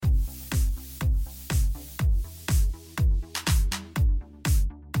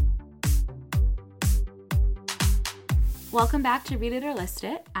Welcome back to Read It or List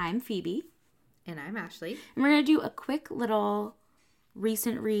It. I'm Phoebe. And I'm Ashley. And we're going to do a quick little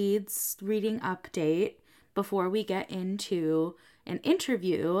recent reads reading update before we get into an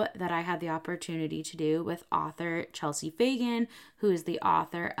interview that I had the opportunity to do with author Chelsea Fagan, who is the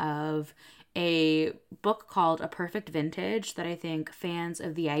author of a book called A Perfect Vintage that I think fans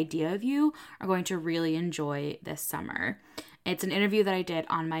of The Idea of You are going to really enjoy this summer. It's an interview that I did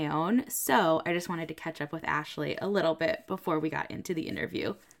on my own, so I just wanted to catch up with Ashley a little bit before we got into the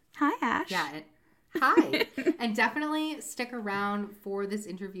interview. Hi, Ash. Yeah. Hi. And definitely stick around for this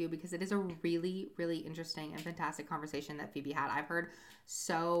interview because it is a really, really interesting and fantastic conversation that Phoebe had. I've heard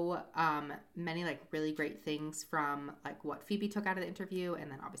so many like really great things from like what Phoebe took out of the interview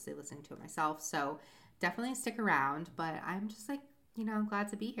and then obviously listening to it myself. So definitely stick around, but I'm just like, glad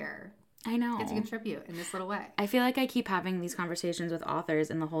to be here. I know. Get to contribute in this little way. I feel like I keep having these conversations with authors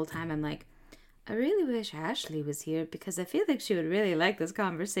and the whole time I'm like, I really wish Ashley was here because I feel like she would really like this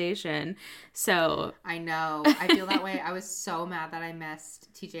conversation. So I know. I feel that way. I was so mad that I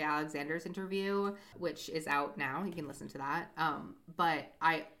missed TJ Alexander's interview, which is out now. You can listen to that. But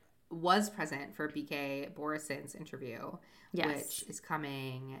I was present for BK Borison's interview, which is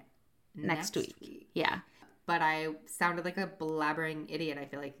coming next week. Yeah. But I sounded like a blabbering idiot. I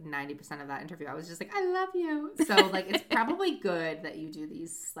feel like 90% of that interview, I was just like, I love you. So, like, it's probably good that you do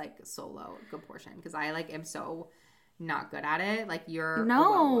these, like, solo good portion. Because I, like, am so not good at it. Like, you're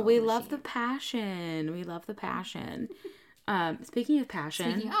No, we love the passion. We love the passion. Speaking of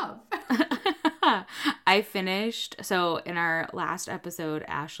passion. I finished. So, in our last episode,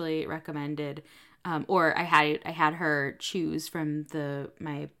 Ashley recommended, or I had her choose from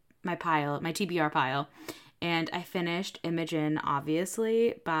my TBR pile. And I finished Imogen,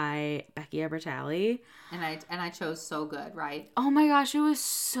 obviously, by Becky Ebertalli. And I chose So Good, right? Oh my gosh, it was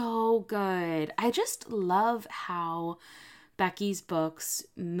so good. I just love how Becky's books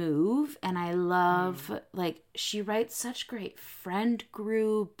move. And I love, like, she writes such great friend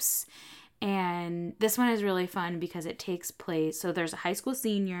groups. And this one is really fun because it takes place. So there's a high school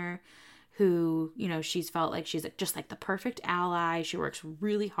senior who, she's felt like she's just like the perfect ally. She works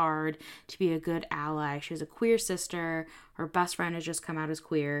really hard to be a good ally. She has a queer sister. Her best friend has just come out as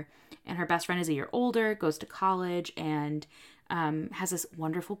queer. And her best friend is a year older, goes to college, and has this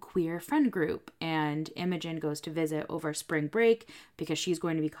wonderful queer friend group. And Imogen goes to visit over spring break because she's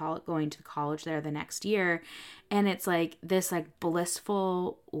going to be going to college there the next year. And it's like this like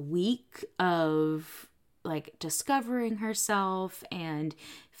blissful week of like discovering herself and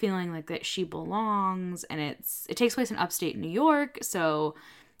feeling like that she belongs, and it takes place in upstate New York, so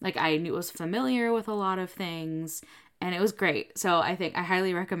like I knew it was familiar with a lot of things, and it was great. So I think I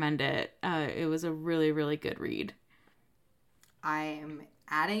highly recommend it. It was a really, really good read. I am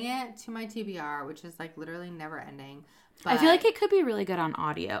adding it to my TBR, which is like literally never ending. But I feel like it could be really good on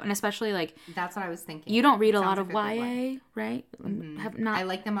audio, and especially like that's what I was thinking. You don't read a lot of YA, right? Mm-hmm. I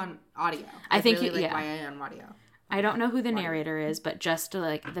like them on audio. I think really like YA on audio. I don't know who the narrator is, but just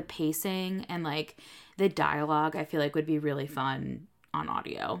like the pacing and like the dialogue, I feel like would be really fun on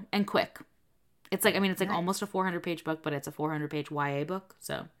audio and quick. It's like, it's like almost a 400-page book, but it's a 400-page YA book.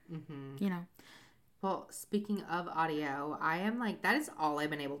 So, Well, speaking of audio, I am like, that is all I've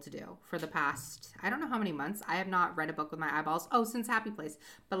been able to do for the past, I don't know how many months. I have not read a book with my eyeballs. Oh, since Happy Place.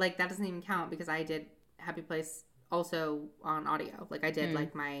 But like, that doesn't even count because I did Happy Place also on audio. Like I did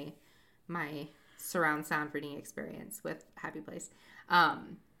like my surround sound reading experience with Happy Place.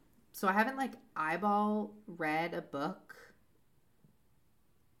 So I haven't like eyeball read a book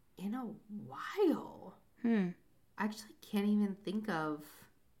in a while. I actually can't even think of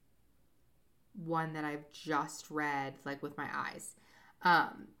one that I've just read like with my eyes.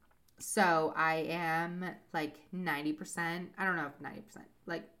 So I am like 90%. I don't know if 90%.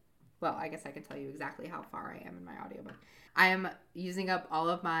 Like, well, I guess I can tell you exactly how far I am in my audiobook. I am using up all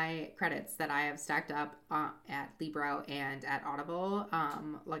of my credits that I have stacked up at Libro and at Audible.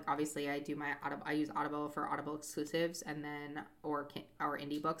 Like obviously I do I use Audible for Audible exclusives, and then or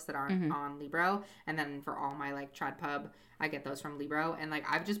indie books that aren't on Libro, and then for all my like TradPub, I get those from Libro. And like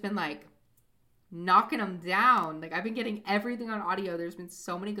I've just been like knocking them down. Like I've been getting everything on audio. There's been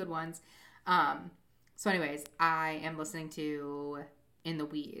so many good ones. So anyways, I am listening to In the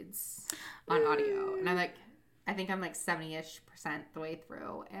Weeds on audio, and I think I'm like 70-ish% the way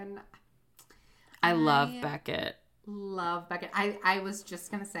through, and I love Beckett. I was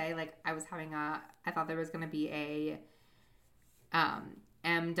just gonna say, like, I thought there was gonna be a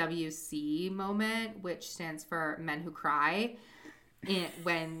MWC moment, which stands for Men Who Cry,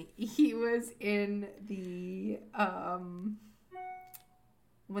 when he was in the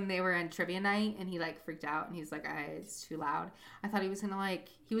when they were in trivia night and he like freaked out and he's like, it's too loud. I thought he was gonna like,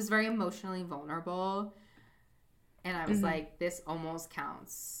 he was very emotionally vulnerable. And I was like, this almost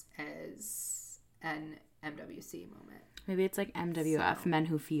counts as an MWC moment. Maybe it's like MWF, Men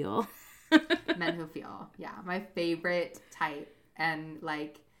Who Feel. Men Who Feel. Yeah, my favorite type. And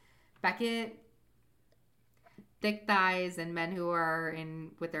like Beckett, thick thighs and men who are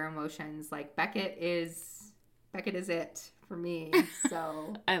in with their emotions. Like Beckett is it for me.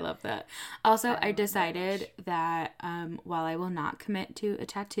 So I love that. Also, I decided that while I will not commit to a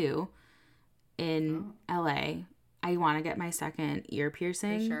tattoo in LA, I want to get my second ear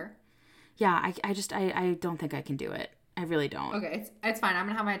piercing. Are you sure? Yeah, I don't think I can do it. I really don't. Okay, it's fine. I'm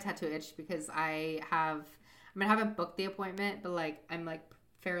gonna have my tattoo itched because I'm gonna have it booked the appointment, but like I'm like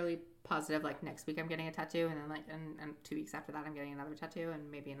fairly positive like next week I'm getting a tattoo, and then like and 2 weeks after that I'm getting another tattoo,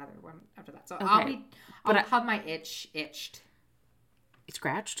 and maybe another one after that. So okay. I'll have my itch itched.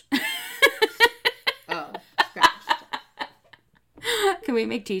 Scratched? Oh, scratched. Can we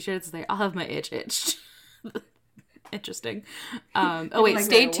make t-shirts like I'll have my itch itched? Interesting. Oh wait,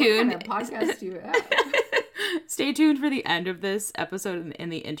 stay tuned. What kind of podcast do you have? Stay tuned for the end of this episode in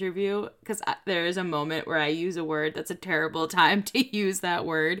the interview, because there is a moment where I use a word that's a terrible time to use that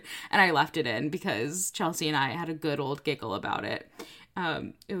word, and I left it in because Chelsea and I had a good old giggle about it.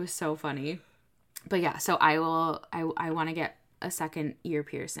 It was so funny. But yeah, so I want to get a second ear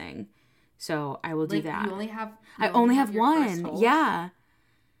piercing, so I will do that. I only have one. Yeah,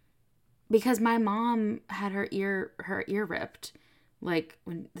 because my mom had her ear ripped. Like,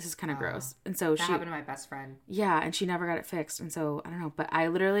 when this is kind of gross. And so that happened to my best friend. Yeah, and she never got it fixed. And so, I don't know. But I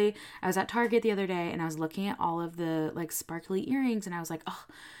was at Target the other day, and I was looking at all of the, like, sparkly earrings, and I was like, oh,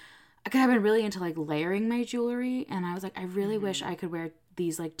 I've been really into, like, layering my jewelry. And I was like, I really wish I could wear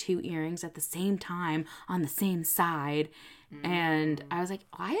these, like, 2 earrings at the same time on the same side. And I was like,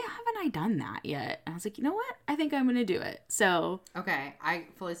 why haven't I done that yet? And I was like, you know what? I think I'm going to do it. So. Okay, I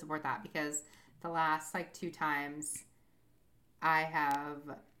fully support that, because the last, like, 2 times I have,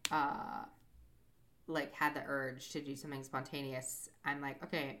 like, had the urge to do something spontaneous. I'm like,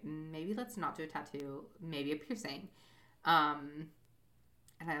 okay, maybe let's not do a tattoo, maybe a piercing. And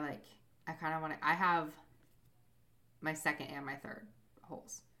I kind of want to, I have my second and my third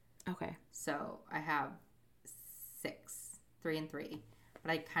holes. Okay. So I have 6, 3 and 3,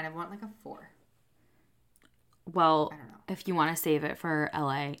 but I kind of want like a 4. Well, I don't know. If you want to save it for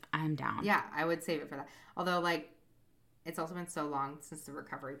LA, I'm down. Yeah, I would save it for that. Although, like, it's also been so long since the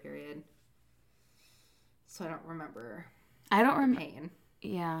recovery period, so I don't remember. I don't remember pain.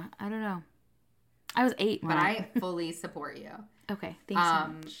 Yeah, I don't know. I was 8 when but I fully support you. Okay, thanks so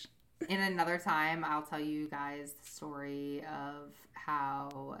much. In another time, I'll tell you guys the story of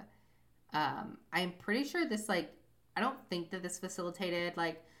how I'm pretty sure this, like, I don't think that this facilitated,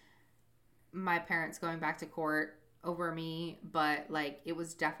 like, my parents going back to court over me, but, like, it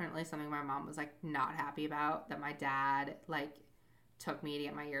was definitely something my mom was, like, not happy about, that my dad, like, took me to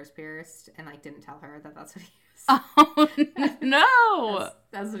get my ears pierced and, like, didn't tell her that that's what he was. Oh, no!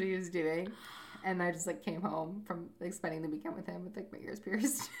 That's what he was doing. And I just, like, came home from, like, spending the weekend with him with, like, my ears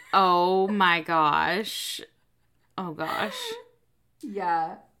pierced. Oh, my gosh. Oh, gosh.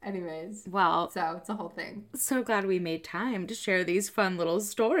 Yeah. Anyways. Well. So, it's a whole thing. So glad we made time to share these fun little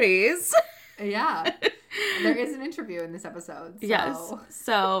stories. Yeah. There is an interview in this episode. So. Yes.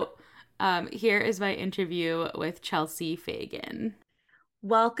 So, here is my interview with Chelsea Fagan.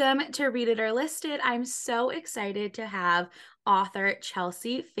 Welcome to Read It or List It. I'm so excited to have author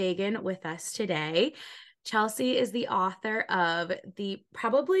Chelsea Fagan with us today. Chelsea is the author of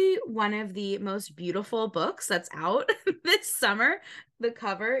probably one of the most beautiful books that's out this summer. The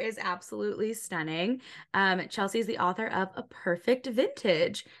cover is absolutely stunning. Chelsea is the author of A Perfect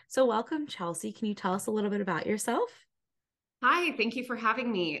Vintage. So welcome, Chelsea. Can you tell us a little bit about yourself? Hi, thank you for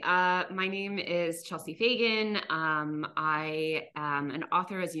having me. My name is Chelsea Fagan. I am an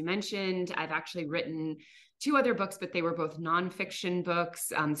author, as you mentioned. I've actually written 2 other books, but they were both nonfiction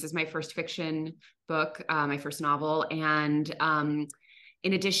books. This is my first fiction book, my first novel. And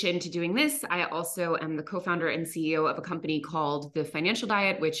in addition to doing this, I also am the co-founder and CEO of a company called The Financial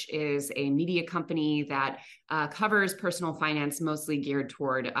Diet, which is a media company that covers personal finance, mostly geared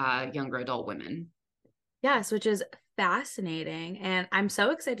toward younger adult women. Yes, which is fascinating. And I'm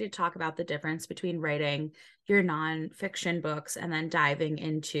so excited to talk about the difference between writing your nonfiction books and then diving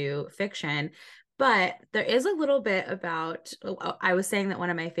into fiction. But there is a little bit about, I was saying that one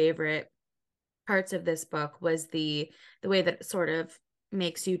of my favorite parts of this book was the way that it sort of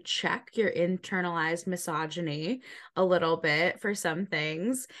makes you check your internalized misogyny a little bit for some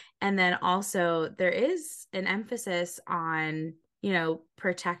things. And then also there is an emphasis on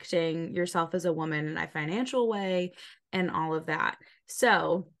protecting yourself as a woman in a financial way and all of that.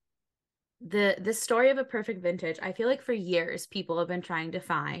 So the story of A Perfect Vintage, I feel like for years people have been trying to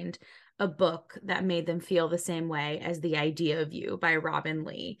find a book that made them feel the same way as The Idea of You by Robin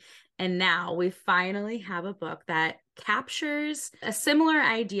Lee. And now we finally have a book that captures a similar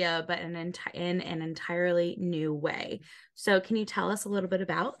idea, but in an entirely new way. So can you tell us a little bit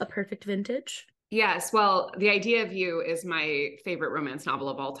about A Perfect Vintage? Yes, well, The Idea of You is my favorite romance novel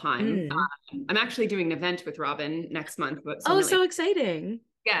of all time. I'm actually doing an event with Robin next month, but so so exciting.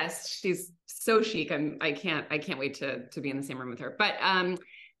 Yes, she's so chic. I can't wait to be in the same room with her. But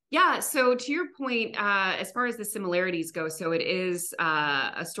yeah, so to your point, as far as the similarities go, so it is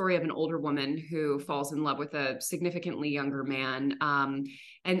a story of an older woman who falls in love with a significantly younger man.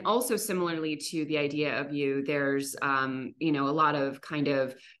 And also similarly to The Idea of You, there's a lot of kind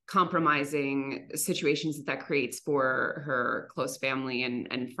of compromising situations that creates for her close family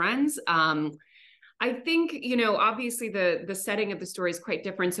and friends. I think, obviously the setting of the story is quite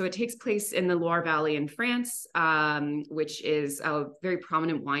different. So it takes place in the Loire Valley in France, which is a very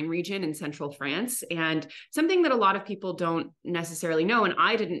prominent wine region in central France. And something that a lot of people don't necessarily know, and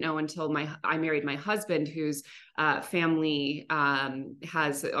I didn't know until I married my husband, whose family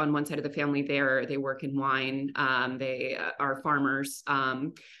has, on one side of the family there, they work in wine. They are farmers,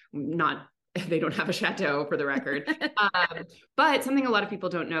 not they don't have a chateau, for the record. But something a lot of people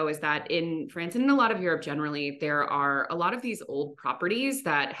don't know is that in France and in a lot of Europe generally, there are a lot of these old properties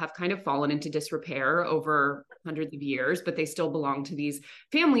that have kind of fallen into disrepair over hundreds of years, but they still belong to these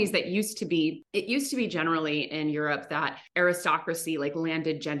families it used to be generally in Europe that aristocracy, like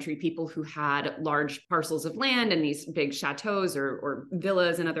landed gentry, people who had large parcels of land and these big chateaus or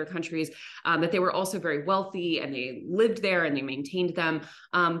villas in other countries, that they were also very wealthy and they lived there and they maintained them.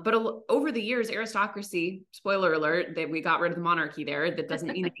 But over the years, aristocracy, spoiler alert, that we got rid of the monarchy there. That doesn't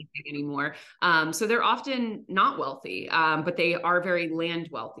mean anything anymore. So they're often not wealthy, but they are very land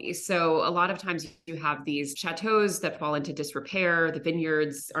wealthy. So a lot of times you have these chateaus that fall into disrepair. The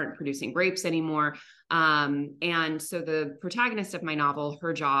vineyards aren't producing grapes anymore. And so the protagonist of my novel,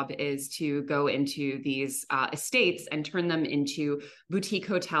 her job is to go into these estates and turn them into boutique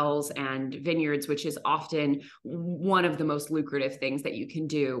hotels and vineyards, which is often one of the most lucrative things that you can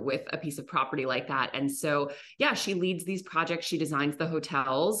do with a piece of property like that. And so, yeah, she leads these projects, she designs the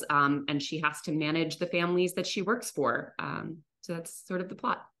hotels, and she has to manage the families that she works for. So that's sort of the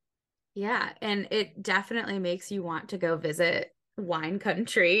plot. Yeah, and it definitely makes you want to go visit wine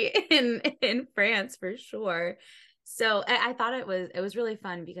country in France for sure. So I thought it was really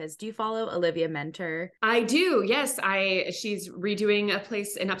fun because do you follow Olivia Mentor? I do. Yes. She's redoing a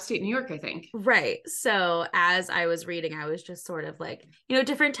place in upstate New York, I think. Right. So as I was reading, I was just sort of like,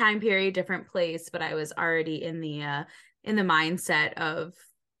 different time period, different place, but I was already in the mindset of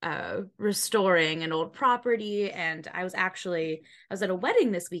restoring an old property. And I was at a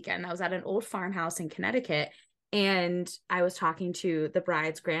wedding this weekend. I was at an old farmhouse in Connecticut. And I was talking to the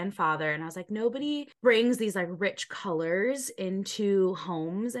bride's grandfather and I was like, nobody brings these like rich colors into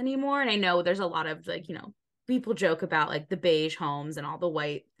homes anymore. And I know there's a lot of like, people joke about like the beige homes and all the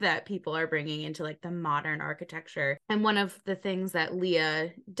white that people are bringing into like the modern architecture. And one of the things that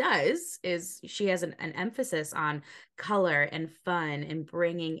Leah does is she has an emphasis on color and fun and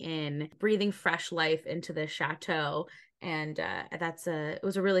breathing fresh life into the chateau. And it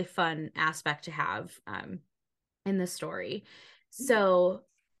was a really fun aspect to have in the story. So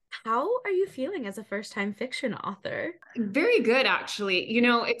how are you feeling as a first-time fiction author? Very good, actually.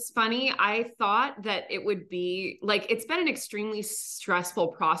 It's funny. I thought that it would be like, it's been an extremely stressful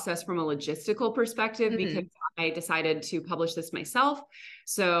process from a logistical perspective because I decided to publish this myself.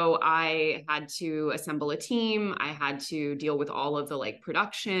 So I had to assemble a team. I had to deal with all of the like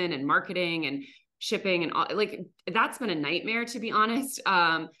production and marketing and shipping and all, like, that's been a nightmare, to be honest.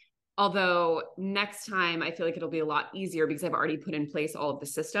 Although next time I feel like it'll be a lot easier because I've already put in place all of the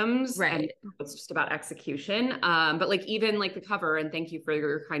systems, right? And it's just about execution. But like even like the cover, and thank you for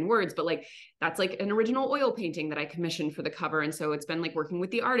your kind words, but like that's like an original oil painting that I commissioned for the cover. And so it's been like working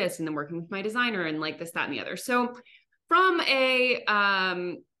with the artist and then working with my designer and like this, that, and the other. So from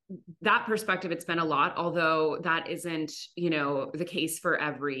that perspective, it's been a lot, although that isn't, the case for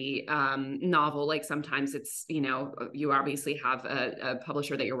every novel. Like sometimes it's, you obviously have a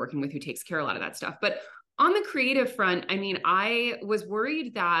publisher that you're working with who takes care of a lot of that stuff. But on the creative front, I mean, I was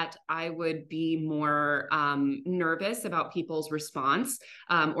worried that I would be more nervous about people's response,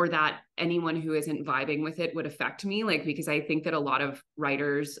 or that anyone who isn't vibing with it would affect me, like, because I think that a lot of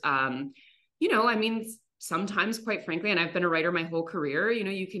writers, I mean, sometimes, quite frankly, and I've been a writer my whole career, you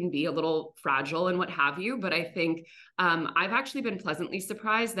know, you can be a little fragile and what have you. But I think I've actually been pleasantly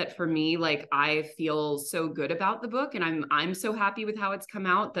surprised that for me, like I feel so good about the book, and I'm so happy with how it's come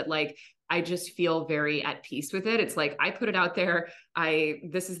out that like I just feel very at peace with it. It's like I put it out there.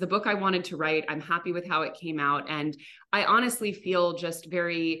 This is the book I wanted to write. I'm happy with how it came out, and I honestly feel just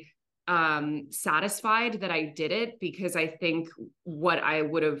very satisfied that I did it, because I think what I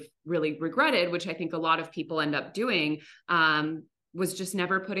would have really regretted, which I think a lot of people end up doing, was just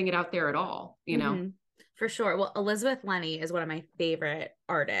never putting it out there at all, you know? Mm-hmm. For sure. Well, Elizabeth Lenny is one of my favorite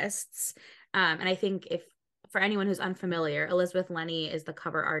artists. And I think if for anyone who's unfamiliar, Elizabeth Lenny is the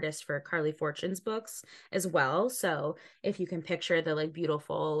cover artist for Carly Fortune's books as well. So if you can picture the like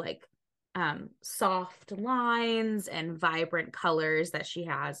beautiful, like soft lines and vibrant colors that she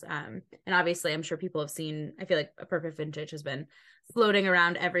has. And obviously I'm sure people have seen, I feel like A Perfect Vintage has been floating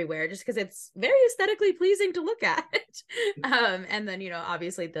around everywhere just because it's very aesthetically pleasing to look at. And then, you know,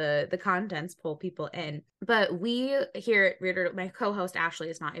 obviously the contents pull people in. But we here at Reader, my co-host Ashley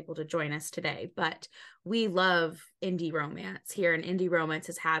is not able to join us today, but we love indie romance here, and indie romance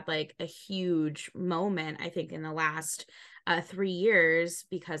has had like a huge moment, I think, in the last 3 years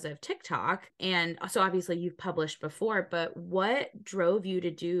because of TikTok. And so obviously you've published before, but what drove you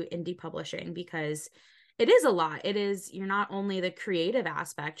to do indie publishing? Because it is a lot. It is, you're not only the creative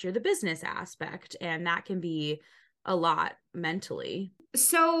aspect, you're the business aspect, and that can be a lot mentally.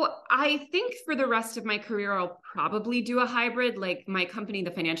 So I think for the rest of my career, I'll probably do a hybrid. Like my company,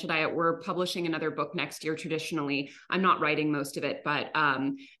 The Financial Diet, we're publishing another book next year. Traditionally, I'm not writing most of it, but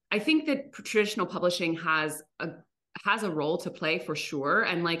I think that traditional publishing has a role to play for sure.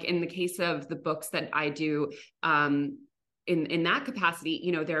 And like in the case of the books that I do, in that capacity,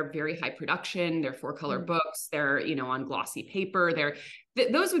 you know, they're very high production, they're 4-color books, they're, you know, on glossy paper,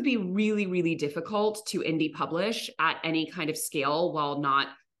 those would be really, really difficult to indie publish at any kind of scale while not,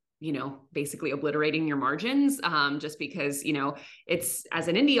 you know, basically obliterating your margins, just because, you know, it's, as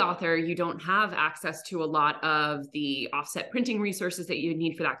an indie author, you don't have access to a lot of the offset printing resources that you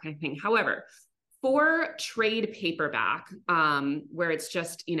need for that kind of thing. However, for trade paperback, where it's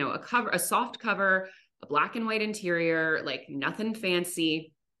just, you know, a soft cover, a black and white interior, like nothing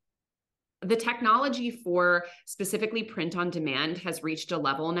fancy, the technology for specifically print on demand has reached a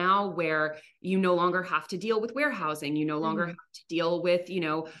level now where you no longer have to deal with warehousing. You no longer have to deal with, you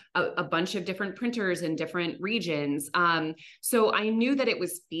know, a bunch of different printers in different regions. So I knew that it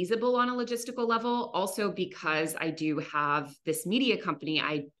was feasible on a logistical level. Also, because I do have this media company,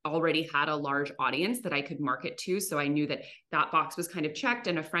 I already had a large audience that I could market to. So I knew that that box was kind of checked.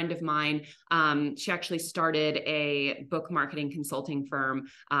 And a friend of mine, she actually started a book marketing consulting firm.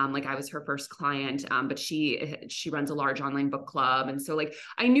 Like I was her first client, but she runs a large online book club. And so like,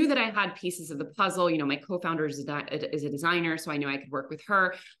 I knew that I had pieces of the puzzle. You know, my co-founder is a designer, so I knew I could work with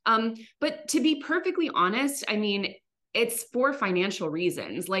her. But to be perfectly honest, I mean, it's for financial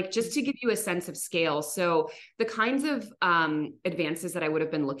reasons, like just to give you a sense of scale. So the kinds of advances that I would have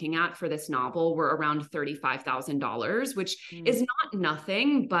been looking at for this novel were around $35,000, which is not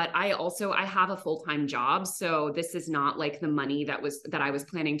nothing, but I have a full-time job. So this is not like the money that I was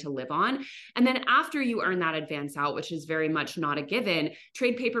planning to live on. And then after you earn that advance out, which is very much not a given,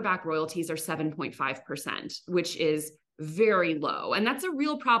 trade paperback royalties are 7.5%, which is very low. And that's a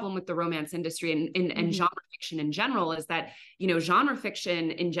real problem with the romance industry and genre fiction in general, is that, you know, genre fiction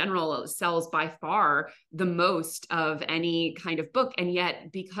in general sells by far the most of any kind of book. And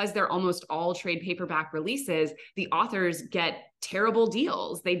yet, because they're almost all trade paperback releases, the authors get terrible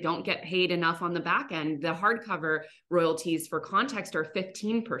deals. They don't get paid enough on the back end. The hardcover royalties, for context, are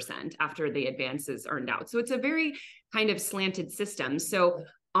 15% after the advances earned out. So it's a very kind of slanted system. So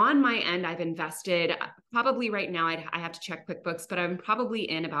on my end, I've invested probably right now, I have to check QuickBooks, but I'm probably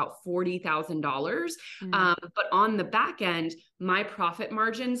in about $40,000. But on the back end, my profit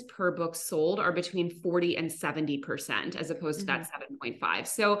margins per book sold are between 40 and 70%, as opposed to that 7.5.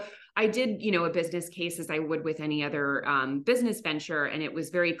 So I did, you know, a business case as I would with any other business venture. And it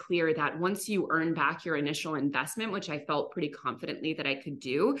was very clear that once you earn back your initial investment, which I felt pretty confidently that I could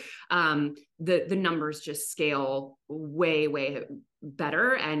do, the numbers just scale way, way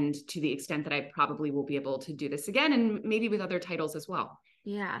better. And to the extent that I probably will be able to do this again, and maybe with other titles as well.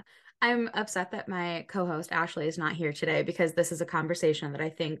 Yeah. I'm upset that my co-host Ashley is not here today, because this is a conversation that I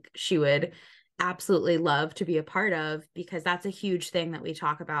think she would absolutely love to be a part of, because that's a huge thing that we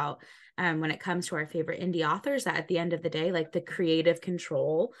talk about when it comes to our favorite indie authors, that at the end of the day, like the creative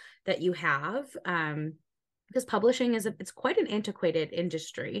control that you have, because publishing it's quite an antiquated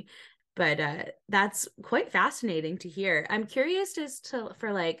industry. That's quite fascinating to hear. I'm curious as to,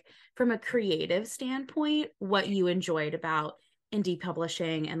 for like, from a creative standpoint, what you enjoyed about indie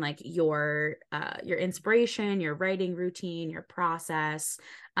publishing and like your inspiration, your writing routine, your process,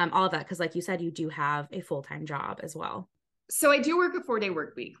 all of that. Because like you said, you do have a full-time job as well. So I do work a 4-day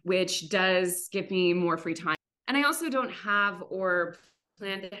work week, which does give me more free time. And I also don't have or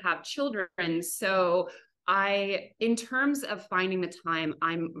plan to have children. So in terms of finding the time,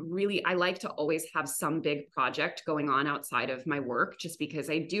 I like to always have some big project going on outside of my work, just because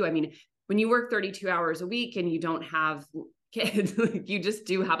I do. I mean, when you work 32 hours a week and you don't have kids, you just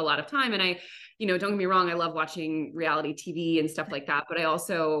do have a lot of time. And don't get me wrong, I love watching reality TV and stuff like that. But I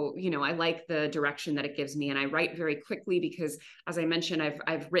also, I like the direction that it gives me. And I write very quickly because, as I mentioned,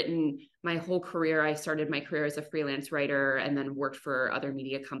 I've written my whole career. I started my career as a freelance writer and then worked for other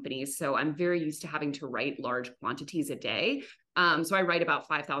media companies. So I'm very used to having to write large quantities a day. So I write about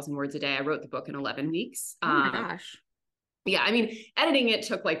 5,000 words a day. I wrote the book in 11 weeks. Oh my gosh. Yeah, I mean, editing it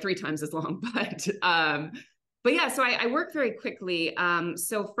took like 3 times as long, but yeah, so I work very quickly.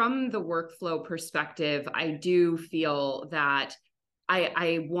 So from the workflow perspective, I do feel that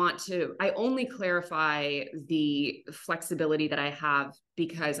I only clarify the flexibility that I have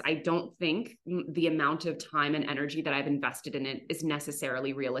because I don't think the amount of time and energy that I've invested in it is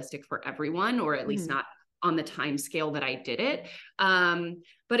necessarily realistic for everyone, or at least not on the time scale that I did it.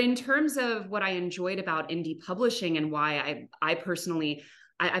 But in terms of what I enjoyed about indie publishing and why I personally,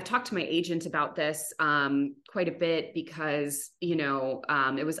 I've talked to my agent about this quite a bit because,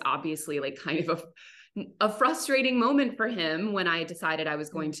 it was obviously like kind of a frustrating moment for him when I decided I was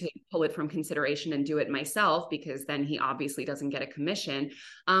going to pull it from consideration and do it myself, because then he obviously doesn't get a commission.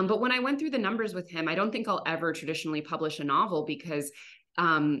 But when I went through the numbers with him, I don't think I'll ever traditionally publish a novel because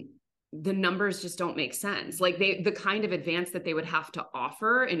the numbers just don't make sense. Like the kind of advance that they would have to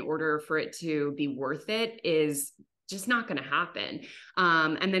offer in order for it to be worth it is just not going to happen.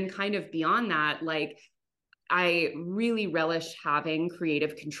 And then kind of beyond that, like I really relish having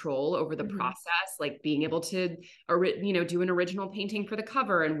creative control over the process, like being able to, do an original painting for the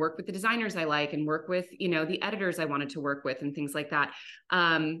cover and work with the designers I like and work with, the editors I wanted to work with and things like that.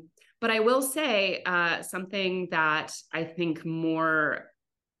 But I will say something that I think more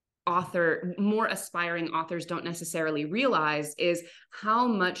aspiring authors don't necessarily realize is how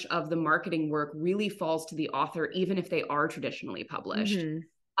much of the marketing work really falls to the author, even if they are traditionally published.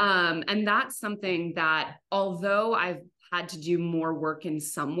 And that's something that, although I've had to do more work in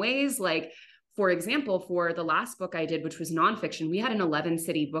some ways, like, for example, for the last book I did, which was nonfiction, we had an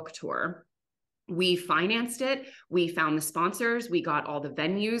 11-city book tour. We financed it. We found the sponsors. We got all the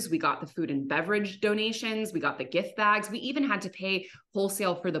venues. We got the food and beverage donations. We got the gift bags. We even had to pay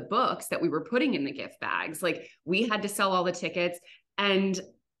wholesale for the books that we were putting in the gift bags. Like, we had to sell all the tickets. And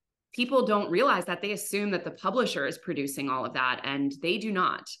people don't realize that. They assume that the publisher is producing all of that, and they do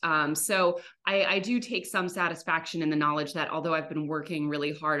not. So I do take some satisfaction in the knowledge that although I've been working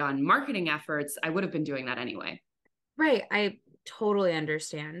really hard on marketing efforts, I would have been doing that anyway. Right. I totally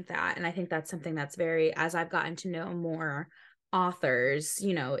understand that. And I think that's something that's as I've gotten to know more authors,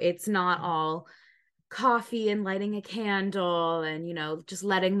 it's not all coffee and lighting a candle and, just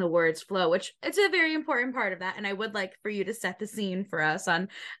letting the words flow, which it's a very important part of that. And I would like for you to set the scene for us on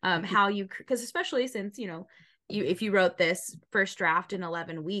how you, because especially since, if you wrote this first draft in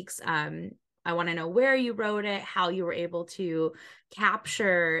 11 weeks, I want to know where you wrote it, how you were able to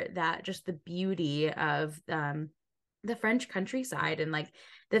capture that, just the beauty of the French countryside and like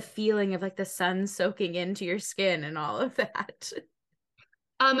the feeling of like the sun soaking into your skin and all of that.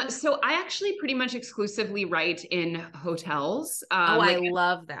 So I actually pretty much exclusively write in hotels. I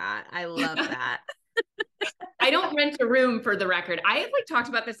love that. I love that. I don't rent a room, for the record. I have talked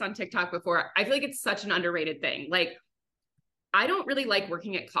about this on TikTok before. I feel like it's such an underrated thing. Like, I don't really like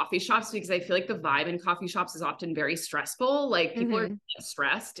working at coffee shops because I feel like the vibe in coffee shops is often very stressful. Like, people are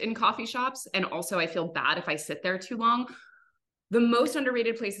stressed in coffee shops. And also I feel bad if I sit there too long. The most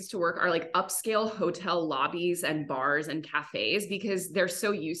underrated places to work are like upscale hotel lobbies and bars and cafes, because they're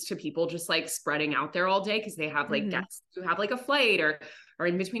so used to people just like spreading out there all day because they have like guests who have like a flight or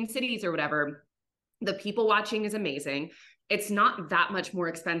in between cities or whatever. The people watching is amazing. It's not that much more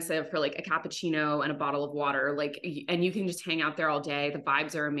expensive for like a cappuccino and a bottle of water, and you can just hang out there all day. The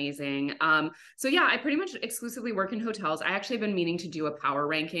vibes are amazing. So yeah, I pretty much exclusively work in hotels. I actually have been meaning to do a power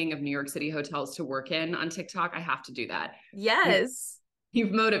ranking of New York City hotels to work in on TikTok. I have to do that. Yes.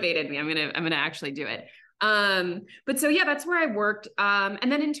 You've motivated me. I'm gonna actually do it. But so yeah, that's where I worked.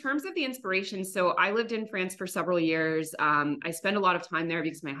 And then in terms of the inspiration, so I lived in France for several years. I spend a lot of time there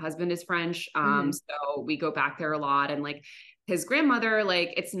because my husband is French. So we go back there a lot, and like his grandmother,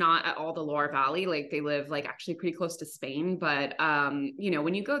 like it's not at all the Loire Valley, like they live like actually pretty close to Spain. But you know,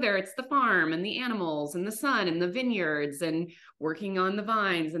 when you go there, it's the farm and the animals and the sun and the vineyards and working on the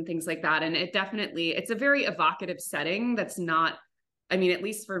vines and things like that. And it definitely, it's a very evocative setting that's not, I mean, at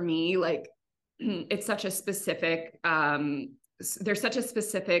least for me, like it's such a specific there's such a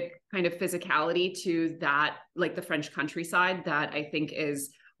specific kind of physicality to that, like the French countryside, that I think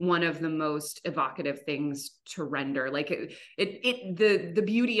is one of the most evocative things to render. Like the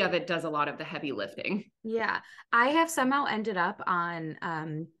beauty of it does a lot of the heavy lifting. Yeah. I have somehow ended up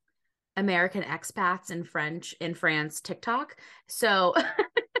on American expats in France TikTok. So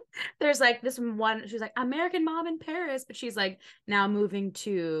there's like this one, she's like American mom in Paris, but she's like now moving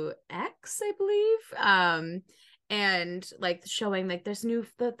to X, I believe. And like showing like there's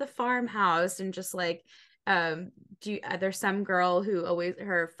the farmhouse, and just like there's some girl who always,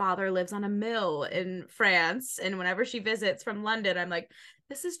 her father lives on a mill in France, and whenever she visits from London, I'm like,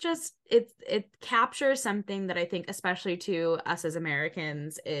 this is just, it captures something that I think, especially to us as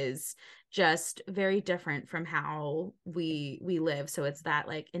Americans, is just very different from how we live. So it's that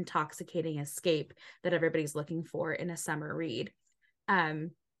like intoxicating escape that everybody's looking for in a summer read.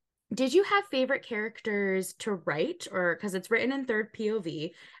 Did you have favorite characters to write, or because it's written in third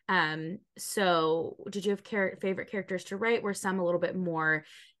POV? So did you have favorite characters to write? Were some a little bit more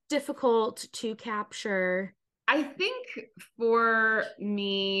difficult to capture? I think for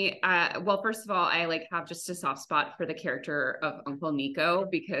me, well, first of all, I like have just a soft spot for the character of Uncle Nico,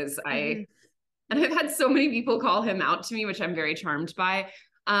 because and I've had so many people call him out to me, which I'm very charmed by,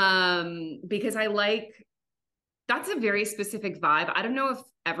 because I like, that's a very specific vibe. I don't know if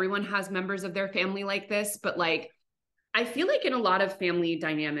everyone has members of their family like this, but like, I feel like in a lot of family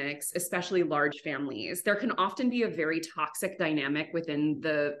dynamics, especially large families, there can often be a very toxic dynamic within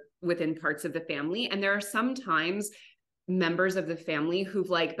parts of the family. And there are sometimes members of the family who've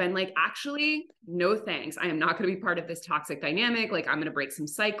like been like, actually, no thanks. I am not going to be part of this toxic dynamic. Like, I'm going to break some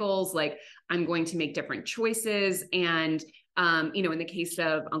cycles. Like, I'm going to make different choices. And, you know, in the case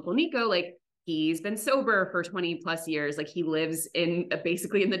of Uncle Nico, like, he's been sober for 20 plus years. Like, he lives in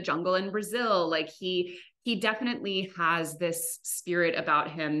basically in the jungle in Brazil. Like, he definitely has this spirit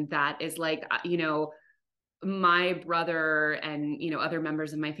about him that is like, you know, my brother and, you know, other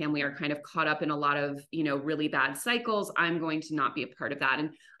members of my family are kind of caught up in a lot of, you know, really bad cycles. I'm going to not be a part of that.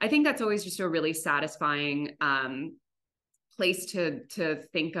 And I think that's always just a really satisfying place to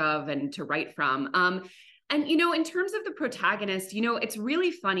think of and to write from. And, you know, in terms of the protagonist, you know, it's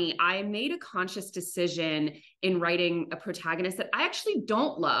really funny. I made a conscious decision in writing a protagonist that I actually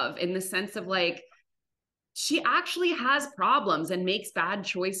don't love, in the sense of like, she actually has problems and makes bad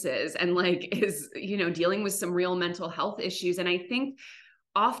choices and like is, you know, dealing with some real mental health issues. And I think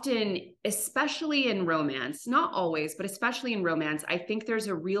often, especially in romance, not always, but especially in romance, I think there's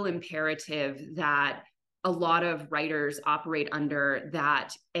a real imperative that a lot of writers operate under,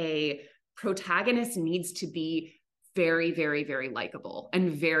 that a protagonist needs to be very, very, very likable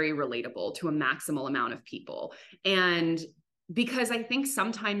and very relatable to a maximal amount of people. And because I think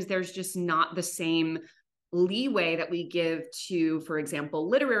sometimes there's just not the same leeway that we give to, for example,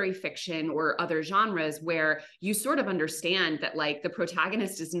 literary fiction or other genres, where you sort of understand that like the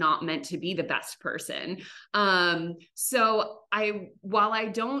protagonist is not meant to be the best person. So while I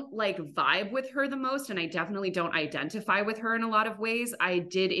don't like vibe with her the most, and I definitely don't identify with her in a lot of ways, I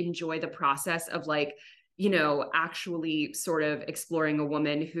did enjoy the process of like, you know, actually sort of exploring a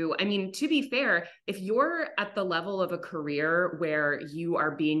woman who, I mean, to be fair, if you're at the level of a career where you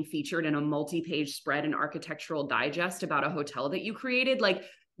are being featured in a multi-page spread in Architectural Digest about a hotel that you created, like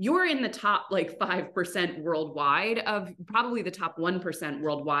you're in the top like 5% worldwide of, probably the top 1%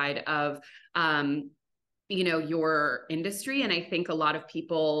 worldwide of, you know, your industry. And I think a lot of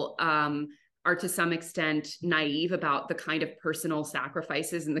people, are to some extent naive about the kind of personal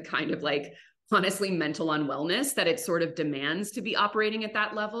sacrifices and the kind of like, honestly, mental unwellness that it sort of demands to be operating at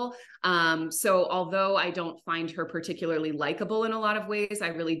that level. So although I don't find her particularly likable in a lot of ways, I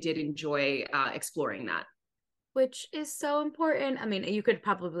really did enjoy exploring that. Which is so important. I mean, you could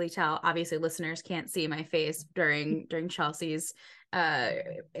probably tell, obviously listeners can't see my face during Chelsea's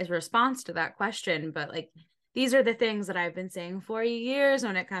response to that question, but like, these are the things that I've been saying for years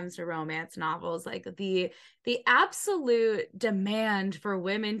when it comes to romance novels. Like the absolute demand for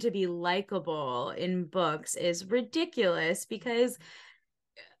women to be likable in books is ridiculous, because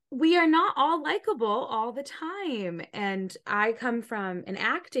we are not all likable all the time. And I come from an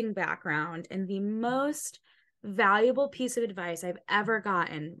acting background, and the most valuable piece of advice I've ever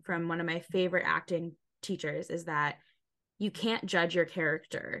gotten from one of my favorite acting teachers is that you can't judge your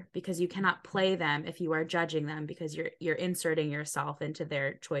character, because you cannot play them if you are judging them, because you're inserting yourself into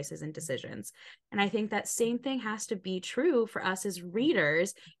their choices and decisions. And I think that same thing has to be true for us as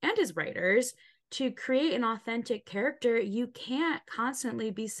readers and as writers. To create an authentic character, you can't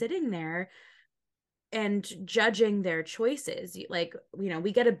constantly be sitting there and judging their choices. Like,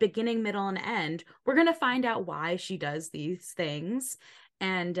 we get a beginning, middle, and end. We're going to find out why she does these things.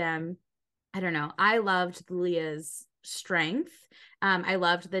 And I don't know, I loved Leah's strength. I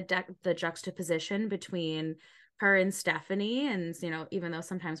loved the juxtaposition between her and Stephanie, and even though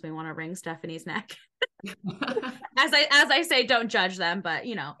sometimes we want to wring Stephanie's neck. as I say, don't judge them, but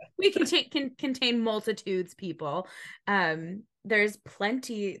we can contain multitudes, people. There's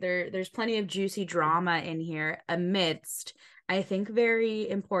plenty of juicy drama in here, amidst, I think, very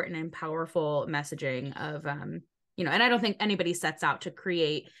important and powerful messaging of and I don't think anybody sets out to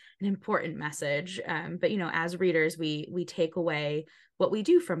create an important message, but as readers, we take away what we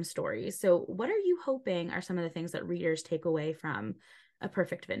do from stories. So what are you hoping are some of the things that readers take away from A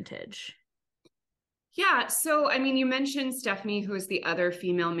Perfect Vintage? Yeah. So, I mean, you mentioned Stephanie, who is the other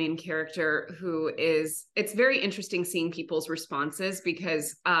female main character, it's very interesting seeing people's responses,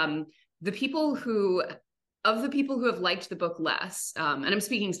 because the people who have liked the book less, and I'm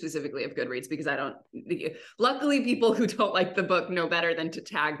speaking specifically of Goodreads, because luckily people who don't like the book know better than to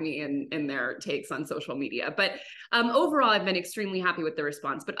tag me in their takes on social media. But overall, I've been extremely happy with the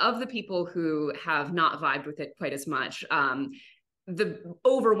response. But of the people who have not vibed with it quite as much, the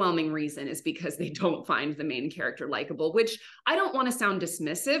overwhelming reason is because they don't find the main character likable, which I don't want to sound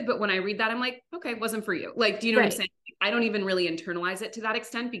dismissive, but when I read that, I'm like, okay, it wasn't for you. Like, do you know what I'm saying? I don't even really internalize it to that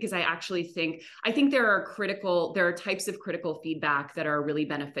extent, because I think there are types of critical feedback that are really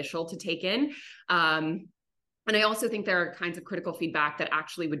beneficial to take in. And I also think there are kinds of critical feedback that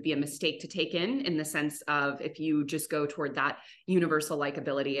actually would be a mistake to take in the sense of, if you just go toward that universal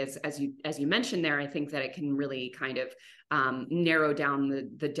likability, as you mentioned there, I think that it can really kind of narrow down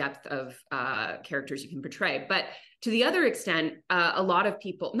the depth of characters you can portray. But to the other extent, a lot of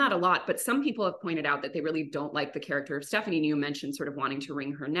people, not a lot, but some people have pointed out that they really don't like the character of Stephanie. And you mentioned sort of wanting to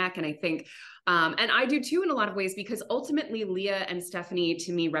wring her neck. And I think, and I do too, in a lot of ways, because ultimately Leah and Stephanie,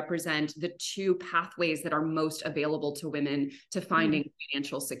 to me, represent the two pathways that are most available to women to finding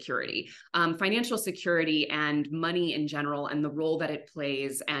financial security. Financial security and money in general, and the role that it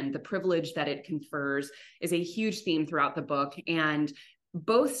plays and the privilege that it confers, is a huge theme throughout the book. And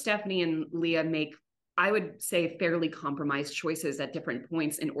both Stephanie and Leah make, I would say, fairly compromised choices at different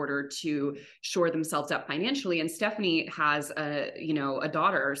points in order to shore themselves up financially. And Stephanie has a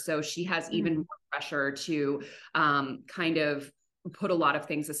daughter, so she has even more pressure to kind of put a lot of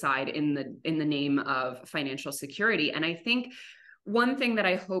things aside in the name of financial security. And I think one thing that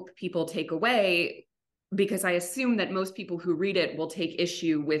I hope people take away, because I assume that most people who read it will take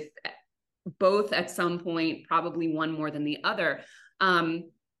issue with both at some point, probably one more than the other.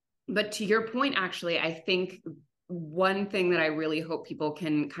 But to your point, actually, I think one thing that I really hope people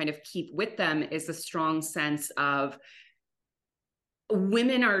can kind of keep with them is a strong sense of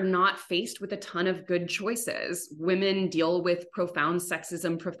women are not faced with a ton of good choices. Women deal with profound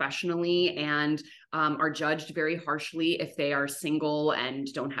sexism professionally and are judged very harshly if they are single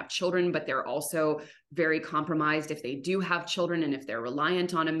and don't have children, but they're also very compromised if they do have children, and if they're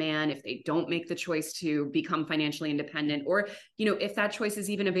reliant on a man, if they don't make the choice to become financially independent, or, if that choice is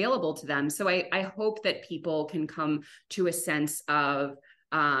even available to them. So I hope that people can come to a sense of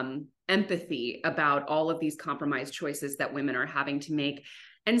empathy about all of these compromised choices that women are having to make.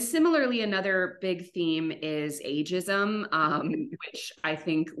 And similarly, another big theme is ageism, which I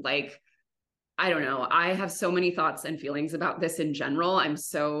think, I don't know, I have so many thoughts and feelings about this in general. I'm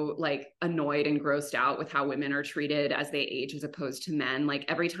so annoyed and grossed out with how women are treated as they age as opposed to men.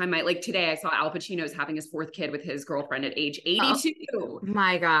 Every time today I saw Al Pacino's having his fourth kid with his girlfriend at age 82. Oh,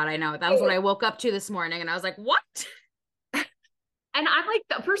 my God, I know. That was what I woke up to this morning, and I was like, what? And I'm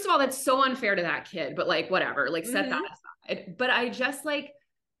like, first of all, that's so unfair to that kid, but whatever, set that aside. But I just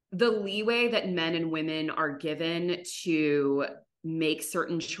the leeway that men and women are given to make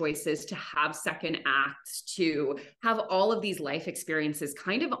certain choices, to have second acts, to have all of these life experiences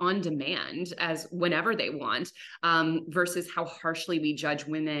kind of on demand as whenever they want, versus how harshly we judge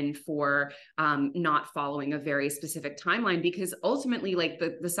women for not following a very specific timeline. Because ultimately,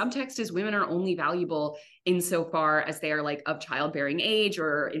 the subtext is women are only valuable insofar as they are like of childbearing age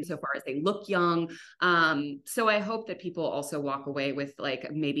or insofar as they look young. So I hope that people also walk away with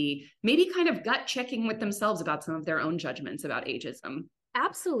like maybe kind of gut checking with themselves about some of their own judgments about ageism.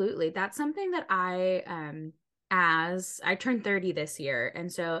 Absolutely. That's something that as I turned 30 this year.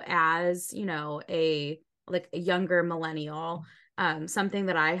 And so as, you know, a younger millennial, something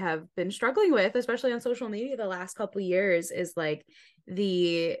that I have been struggling with, especially on social media the last couple of years, is like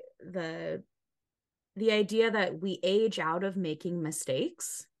the idea that we age out of making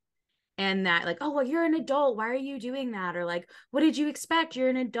mistakes, and that like, oh, well, you're an adult, why are you doing that? Or like, what did you expect? You're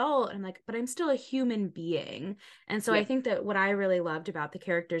an adult. And I'm like, but I'm still a human being. And so I think that what I really loved about the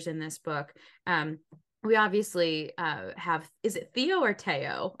characters in this book, we obviously have, is it Theo or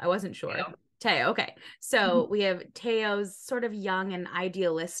Teo? I wasn't sure. Teo. Okay. So we have Teo's sort of young and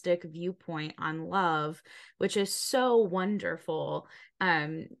idealistic viewpoint on love, which is so wonderful.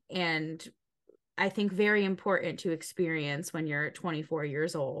 And I think very important to experience when you're 24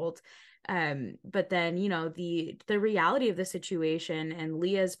 years old. But then, you know, the reality of the situation and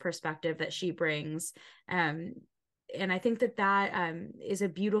Leah's perspective that she brings, and I think that is a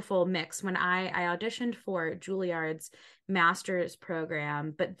beautiful mix. When I auditioned for Juilliard's master's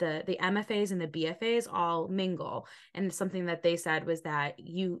program, but the MFAs and the BFAs all mingle. And something that they said was that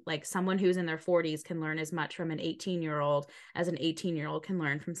you, like, someone who's in their 40s can learn as much from an 18-year-old as an 18-year-old can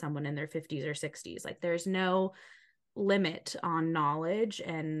learn from someone in their 50s or 60s. Like, there's no limit on knowledge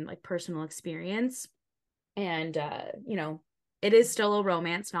and like personal experience. And you know, it is still a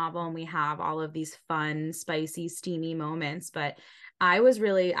romance novel, and we have all of these fun, spicy, steamy moments, but I was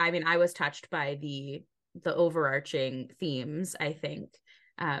touched by the overarching themes, I think,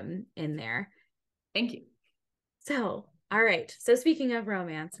 in there. Thank you. So, all right. So speaking of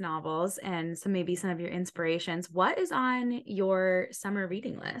romance novels and maybe some of your inspirations, what is on your summer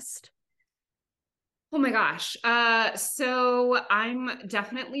reading list? Oh my gosh. So I'm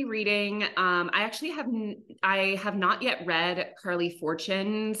definitely reading. I have not yet read Carly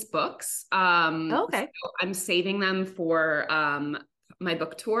Fortune's books. Okay. So I'm saving them for my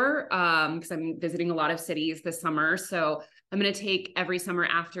book tour because I'm visiting a lot of cities this summer. So I'm going to take every summer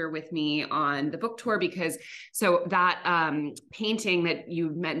after with me on the book tour, because so that painting that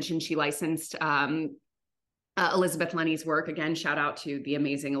you mentioned, she licensed Elizabeth Lenny's work. Again, shout out to the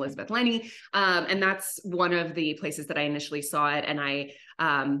amazing Elizabeth Lenny. And that's one of the places that I initially saw it. And I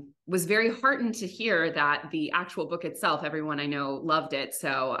was very heartened to hear that the actual book itself, everyone I know loved it.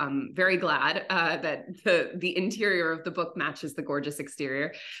 So I'm very glad that the interior of the book matches the gorgeous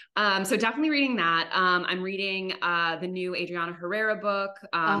exterior. So definitely reading that. I'm reading the new Adriana Herrera book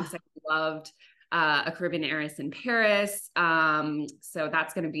because I loved A Caribbean Heiress in Paris. So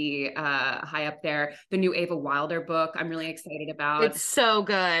that's going to be high up there. The new Ava Wilder book, I'm really excited about. It's so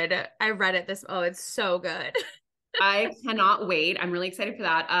good. I read it it's so good. I cannot wait. I'm really excited for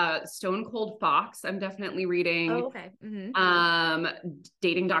that. Stone Cold Fox, I'm definitely reading. Oh, okay. Mm-hmm.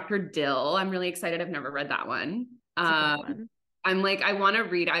 Dating Dr. Dill, I'm really excited. I've never read that one. One. I'm like, I want to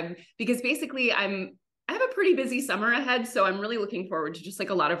read. Because basically I have a pretty busy summer ahead, so I'm really looking forward to just like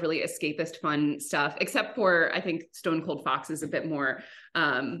a lot of really escapist fun stuff, except for I think Stone Cold Fox is a bit more,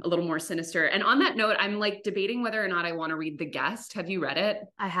 a little more sinister. And on that note, I'm like debating whether or not I want to read The Guest. Have you read it?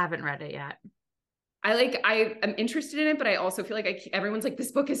 I haven't read it yet. I'm interested in it, but I also feel like everyone's like,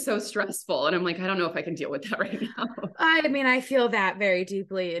 this book is so stressful. And I'm like, I don't know if I can deal with that right now. I mean, I feel that very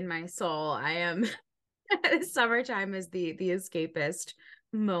deeply in my soul. I am, summertime is the escapist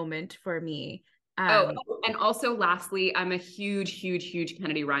moment for me. And also lastly, I'm a huge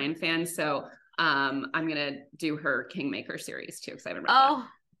Kennedy Ryan fan. So I'm going to do her Kingmaker series too. Excited about that.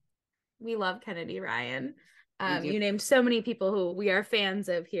 We love Kennedy Ryan. You named so many people who we are fans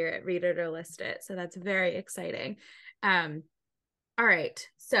of here at Read It or List It. So that's very exciting. All right.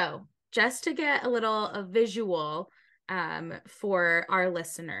 So just to get a visual for our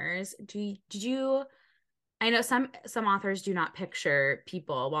listeners, I know some authors do not picture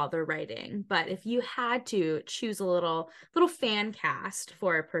people while they're writing, but if you had to choose a little fan cast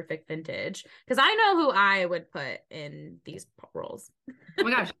for a perfect vintage, because I know who I would put in these roles. Oh my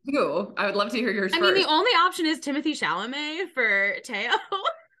gosh, who? I would love to hear yours first. I mean, the only option is Timothée Chalamet for Teo.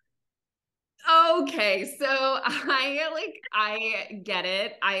 Okay, so I get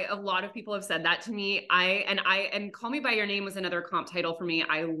it. A lot of people have said that to me. And Call Me by Your Name was another comp title for me.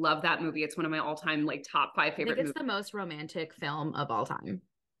 I love that movie. It's one of my all-time like top 5 favorite movies. The most romantic film of all time.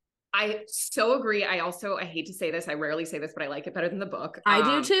 I so agree. I hate to say this, I rarely say this, but I like it better than the book. I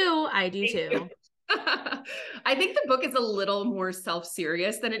do too. I think the book is a little more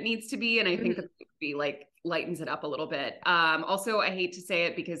self-serious than it needs to be, and I think that it would be like lightens it up a little bit. Also, I hate to say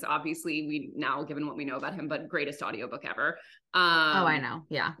it because obviously we now, given what we know about him, but greatest audiobook ever. Oh, I know.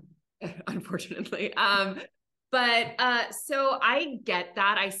 Yeah. Unfortunately. But so I get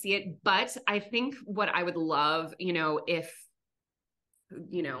that, I see it, but I think what I would love, if,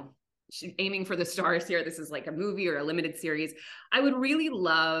 aiming for the stars here, this is like a movie or a limited series, I would really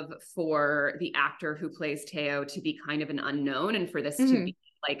love for the actor who plays Teo to be kind of an unknown, and for this to be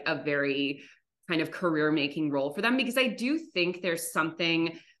like a very kind of career making role for them, because I do think there's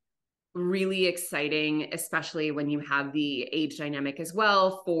something really exciting, especially when you have the age dynamic as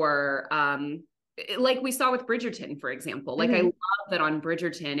well, for like we saw with Bridgerton, for example. Like I love that on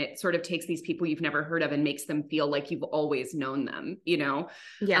Bridgerton, it sort of takes these people you've never heard of and makes them feel like you've always known them,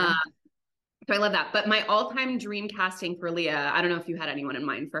 Yeah. So I love that. But my all-time dream casting for Leah, I don't know if you had anyone in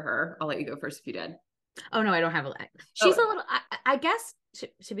mind for her. I'll let you go first if you did. Oh no, I don't have a. She's a little. I guess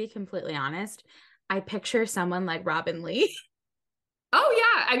to be completely honest, I picture someone like Robin Lee. Oh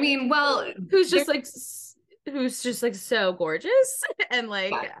yeah, I mean, well, who's just like so gorgeous and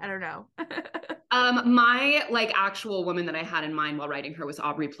like I don't know. My like actual woman that I had in mind while writing her was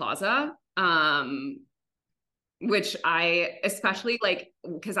Aubrey Plaza. Which I especially like,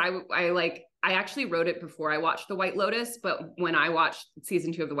 because I actually wrote it before I watched The White Lotus, but when I watched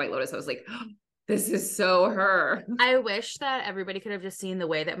season 2 of The White Lotus, I was like, oh, this is so her. I wish that everybody could have just seen the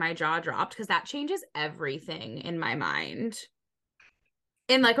way that my jaw dropped, because that changes everything in my mind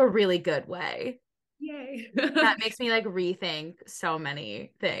in like a really good way. Yay. That makes me like rethink so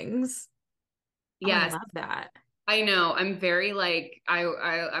many things. Yes. Oh, I love that. I know. I'm very like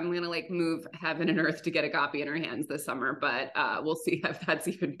I'm gonna like move heaven and earth to get a copy in her hands this summer, but we'll see if that's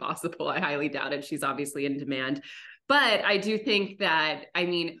even possible. I highly doubt it. She's obviously in demand. But I do think that, I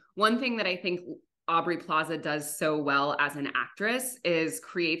mean, one thing that I think Aubrey Plaza does so well as an actress is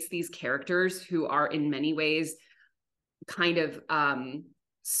creates these characters who are in many ways kind of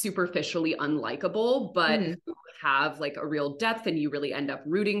superficially unlikable, but who have like a real depth, and you really end up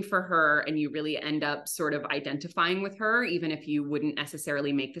rooting for her, and you really end up sort of identifying with her, even if you wouldn't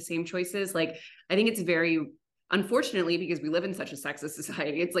necessarily make the same choices. Like, I think it's very, unfortunately, because we live in such a sexist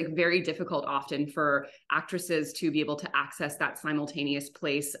society, it's like very difficult often for actresses to be able to access that simultaneous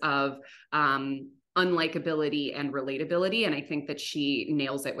place of unlikability and relatability. And I think that she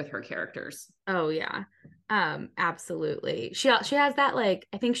nails it with her characters. Oh yeah. Absolutely. She has that, like,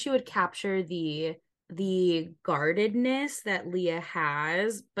 I think she would capture the guardedness that Leah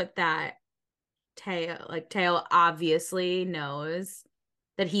has, but that Teo obviously knows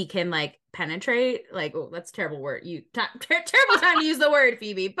that he can like penetrate. Like, oh, that's a terrible word. Terrible time to use the word,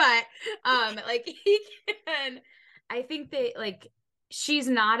 Phoebe, but like he can. I think that like she's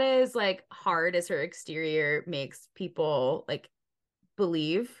not as like hard as her exterior makes people like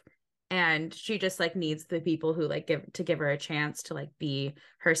believe, and she just like needs the people who like give her a chance to like be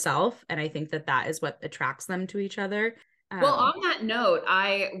herself, and I think that is what attracts them to each other. Well, on that note,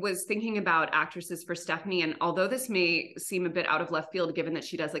 I was thinking about actresses for Stephanie, and although this may seem a bit out of left field given that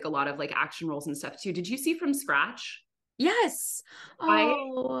she does like a lot of like action roles and stuff too, did you see From Scratch? Yes. I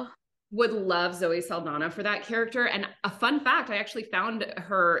would love Zoe Saldana for that character. And a fun fact, I actually found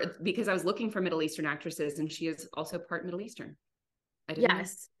her because I was looking for Middle Eastern actresses, and she is also part Middle Eastern. I didn't know.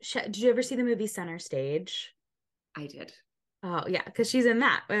 Did you ever see the movie Center Stage? I did. Oh yeah, because she's in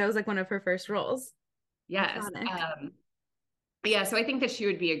that. That was like one of her first roles. Yes. Yeah, so I think that she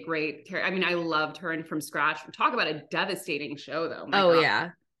would be a great character. I mean, I loved her in From Scratch. Talk about a devastating show, though. My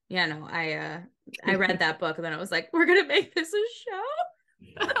God. Yeah. No, I read that book, and then I was like, we're gonna make this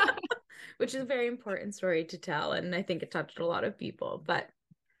a show, which is a very important story to tell, and I think it touched a lot of people. But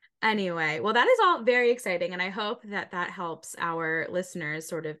anyway, well, that is all very exciting, and I hope that helps our listeners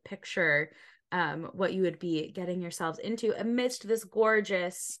sort of picture what you would be getting yourselves into amidst this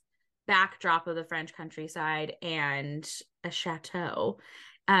gorgeous backdrop of the French countryside and a chateau.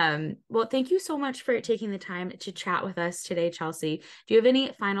 Well, thank you so much for taking the time to chat with us today, Chelsea. Do you have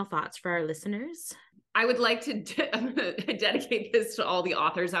any final thoughts for our listeners? I would like to dedicate this to all the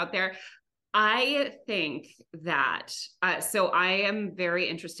authors out there. I think that so I am very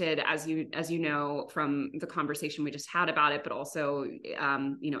interested, as you know from the conversation we just had about it, but also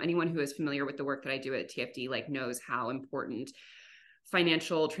anyone who is familiar with the work that I do at TFD like knows how important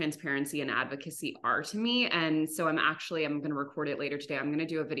financial transparency and advocacy are to me. And so I'm going to record it later today. I'm going to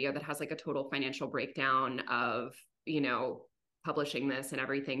do a video that has like a total financial breakdown of publishing this and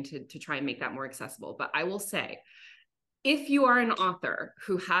everything to try and make that more accessible. But I will say, if you are an author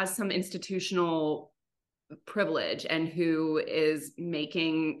who has some institutional privilege and who is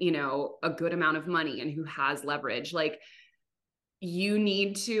making, a good amount of money and who has leverage, like you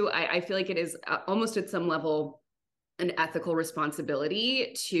need to, I feel like it is almost at some level an ethical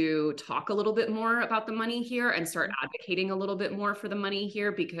responsibility to talk a little bit more about the money here and start advocating a little bit more for the money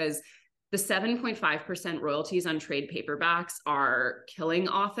here, because the 7.5% royalties on trade paperbacks are killing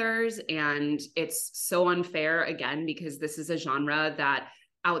authors. And it's so unfair, again, because this is a genre that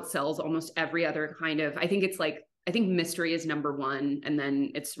outsells almost every other kind of, I think mystery is number one, and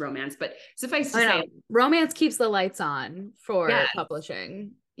then it's romance. But suffice to say, romance keeps the lights on for yes.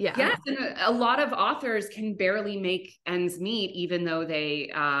 publishing. Yeah. Yes, and a lot of authors can barely make ends meet, even though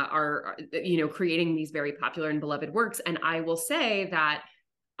they are, creating these very popular and beloved works. And I will say that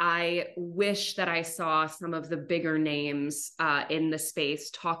I wish that I saw some of the bigger names in the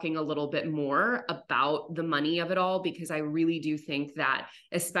space talking a little bit more about the money of it all, because I really do think that,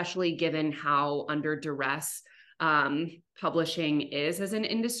 especially given how under duress publishing is as an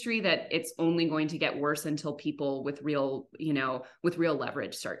industry, that it's only going to get worse until people with real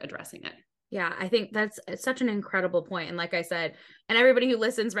leverage start addressing it. Yeah, I think that's such an incredible point. And like I said, and everybody who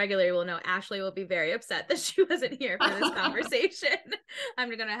listens regularly will know Ashley will be very upset that she wasn't here for this conversation. I'm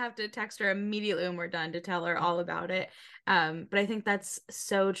going to have to text her immediately when we're done to tell her all about it. But I think that's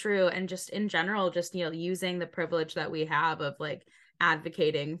so true. And just in general, just, using the privilege that we have of like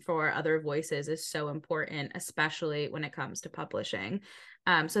advocating for other voices is so important, especially when it comes to publishing.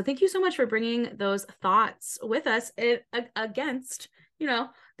 So thank you so much for bringing those thoughts with us against,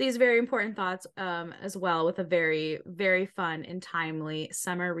 these very important thoughts as well, with a very, very fun and timely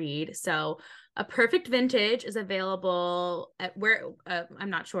summer read. So A Perfect Vintage is available at where, I'm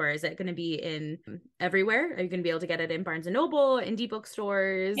not sure, is it going to be in everywhere? Are you going to be able to get it in Barnes & Noble, indie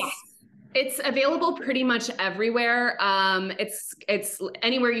bookstores? Yes. It's available pretty much everywhere. It's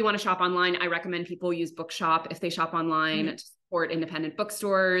anywhere you want to shop online. I recommend people use Bookshop if they shop online to support independent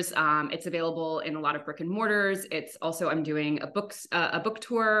bookstores. It's available in a lot of brick and mortars. It's also, I'm doing a book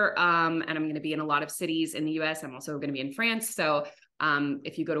tour, and I'm going to be in a lot of cities in the US. I'm also going to be in France. So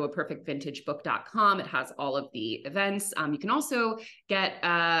if you go to aperfectvintagebook.com, it has all of the events. You can also get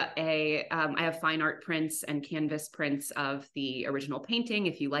I have fine art prints and canvas prints of the original painting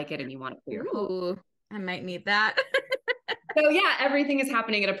if you like it and you want it for your home. I might need that. So yeah, everything is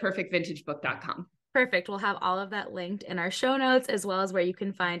happening at aperfectvintagebook.com. Perfect. We'll have all of that linked in our show notes, as well as where you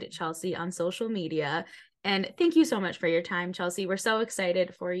can find Chelsea on social media. And thank you so much for your time, Chelsea. We're so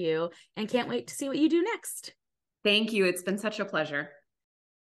excited for you and can't wait to see what you do next. Thank you. It's been such a pleasure.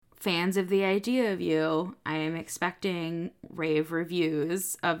 Fans of the idea of you, I am expecting rave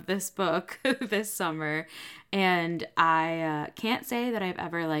reviews of this book this summer. And I can't say that I've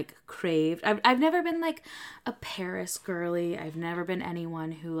ever craved. I've never been a Paris girly. I've never been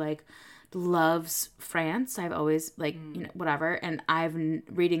anyone who loves France. I've always whatever. And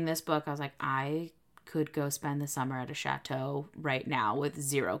reading this book, I was like, I could go spend the summer at a chateau right now with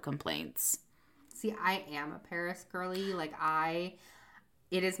zero complaints. See, I am a Paris girly. I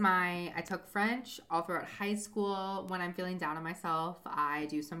took French all throughout high school. When I'm feeling down on myself, I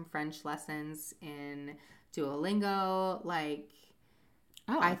do some French lessons in Duolingo.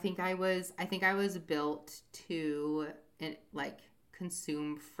 I think I was built to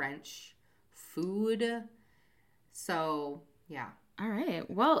consume French food. So, yeah. All right.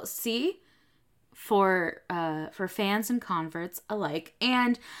 Well, see, for fans and converts alike.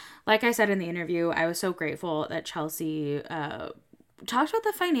 And like I said in the interview, I was so grateful that Chelsea talked about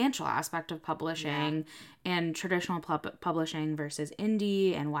the financial aspect of publishing and traditional publishing versus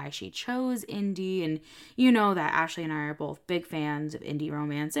indie and why she chose indie. And that Ashley and I are both big fans of indie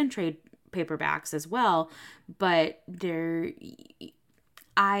romance and trade paperbacks as well. But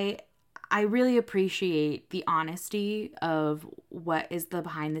I really appreciate the honesty of what is the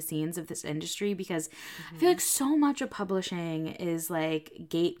behind the scenes of this industry, because I feel like so much of publishing is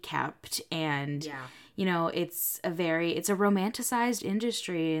gate kept, and it's a romanticized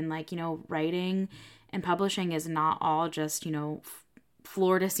industry, and writing and publishing is not all just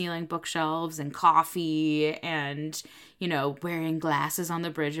floor to ceiling bookshelves and coffee and wearing glasses on the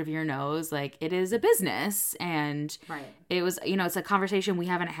bridge of your nose. It is a business, and it was it's a conversation we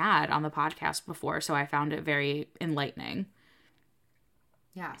haven't had on the podcast before, so I found it very enlightening.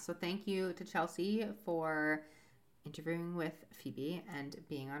 Yeah, so thank you to Chelsea for interviewing with Phoebe and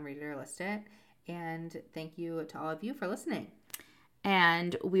being on Read It or List It, and thank you to all of you for listening.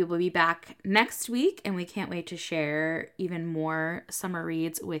 And we will be back next week, and we can't wait to share even more summer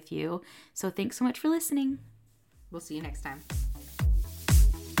reads with you. So thanks so much for listening. We'll see you next time.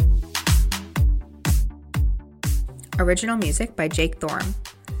 Original music by Jake Thorne.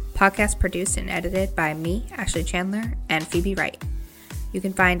 Podcast produced and edited by me, Ashley Chandler, and Phoebe Wright. You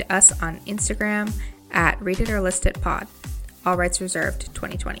can find us on Instagram at Read It or List It Pod. All rights reserved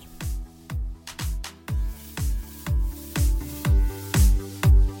 2020.